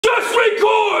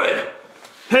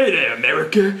Hey there,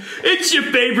 America. It's your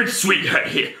favorite sweetheart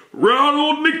here,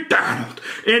 Ronald McDonald.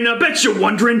 And I bet you're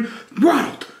wondering,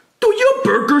 Ronald, do your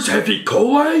burgers have E.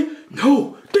 coli?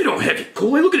 No, they don't have E.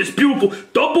 coli. Look at this beautiful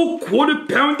double quarter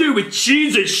pounder with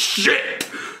cheese and shit.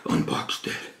 Unbox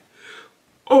that.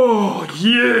 Oh,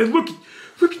 yeah, look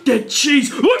at that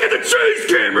cheese. Look at the cheese,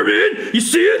 cameraman. You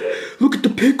see it? Look at the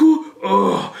pickle.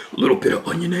 Oh, a little bit of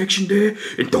onion action there.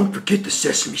 And don't forget the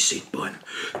sesame seed bun.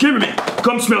 Cameraman,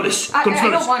 come smell this. Come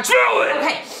smell this. Smell it!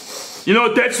 Okay. You know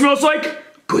what that smells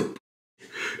like? Good.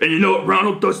 And you know what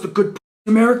Ronald does to good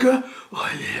in America? Oh,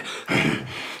 yeah.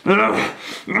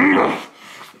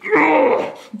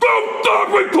 Don't stop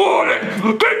recording!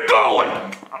 Keep going!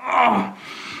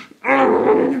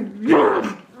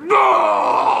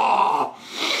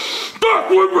 That's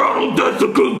what Ronald does to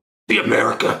good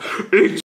America. It's